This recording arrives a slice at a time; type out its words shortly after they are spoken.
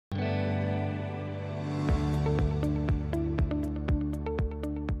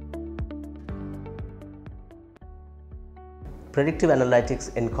Predictive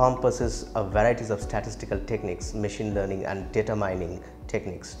analytics encompasses a varieties of statistical techniques, machine learning and data mining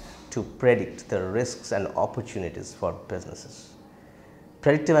techniques to predict the risks and opportunities for businesses.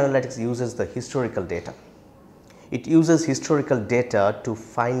 Predictive analytics uses the historical data. It uses historical data to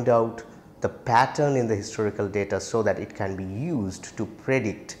find out the pattern in the historical data so that it can be used to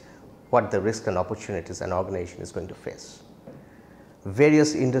predict what the risk and opportunities an organization is going to face.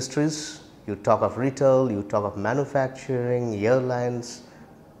 Various industries, you talk of retail, you talk of manufacturing, airlines,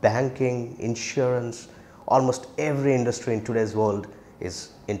 banking, insurance, almost every industry in today's world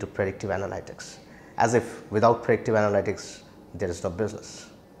is into predictive analytics, as if without predictive analytics there is no business.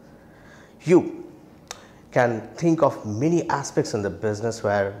 You can think of many aspects in the business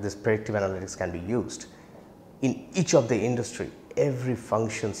where this predictive analytics can be used. In each of the industry, every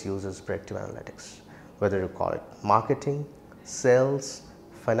function uses predictive analytics, whether you call it marketing, sales,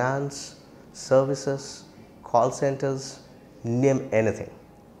 finance, services, call centers, name anything.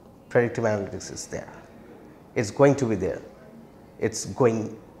 Predictive analytics is there. It's going to be there. It's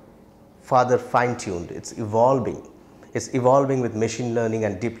going further fine-tuned. It's evolving. It's evolving with machine learning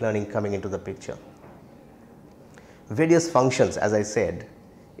and deep learning coming into the picture. Various functions, as I said,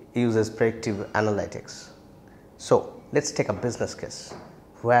 uses predictive analytics. So let's take a business case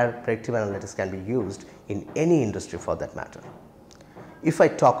where predictive analytics can be used in any industry for that matter. If I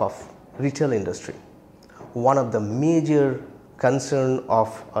talk of retail industry, one of the major concern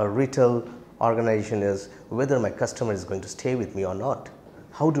of a retail organization is whether my customer is going to stay with me or not.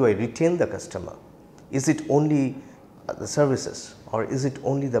 How do I retain the customer? Is it only the services, or is it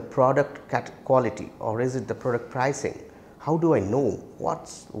only the product quality, or is it the product pricing? How do I know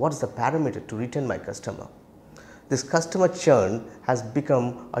what's the parameter to retain my customer? This customer churn has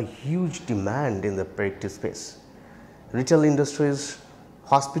become a huge demand in the predictive space. Retail industries,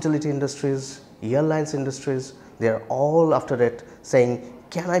 hospitality industries, airlines industries, they are all after it saying,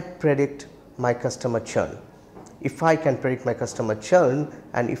 can I predict my customer churn? If I can predict my customer churn,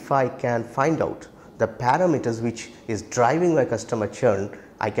 and if I can find out the parameters which is driving my customer churn,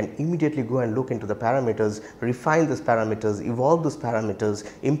 I can immediately go and look into the parameters, refine those parameters, evolve those parameters,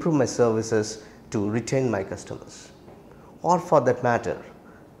 improve my services to retain my customers. Or for that matter,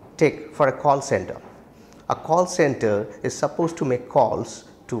 take for a call center. A call center is supposed to make calls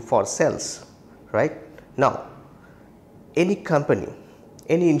for sales, right? Now, any company,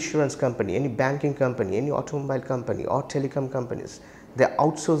 any insurance company, any banking company, any automobile company or telecom companies, they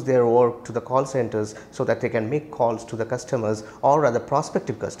outsource their work to the call centers so that they can make calls to the customers or rather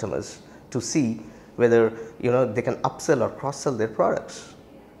prospective customers to see whether they can upsell or cross-sell their products.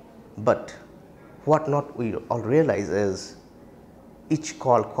 But what not we all realize is each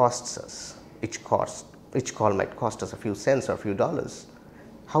call costs us, each call might cost us a few cents or a few dollars.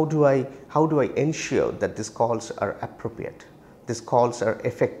 How do I ensure that these calls are appropriate, these calls are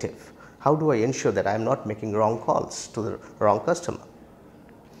effective? How do I ensure that I am not making wrong calls to the wrong customer?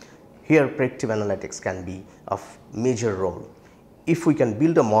 Here predictive analytics can be of major role. If we can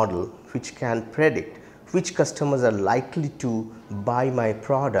build a model which can predict which customers are likely to buy my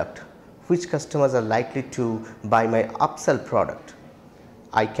product, which customers are likely to buy my upsell product,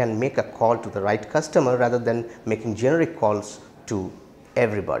 I can make a call to the right customer rather than making generic calls to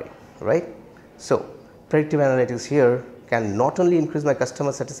everybody, right? So predictive analytics here can not only increase my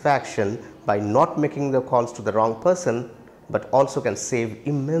customer satisfaction by not making the calls to the wrong person, but also can save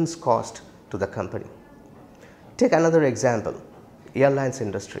immense cost to the company. Take another example, airlines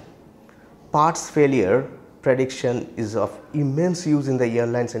industry. Parts failure prediction is of immense use in the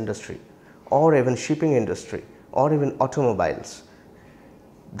airlines industry, or even shipping industry, or even automobiles.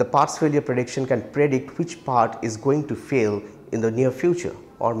 The parts failure prediction can predict which part is going to fail in the near future,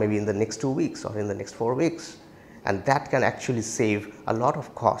 or maybe in the next 2 weeks or in the next 4 weeks, and that can actually save a lot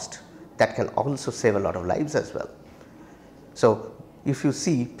of cost. That can also save a lot of lives as well. So if you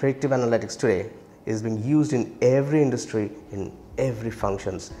see, predictive analytics today is being used in every industry, in every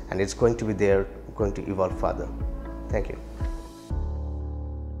functions, and it's going to be there, going to evolve further. Thank you.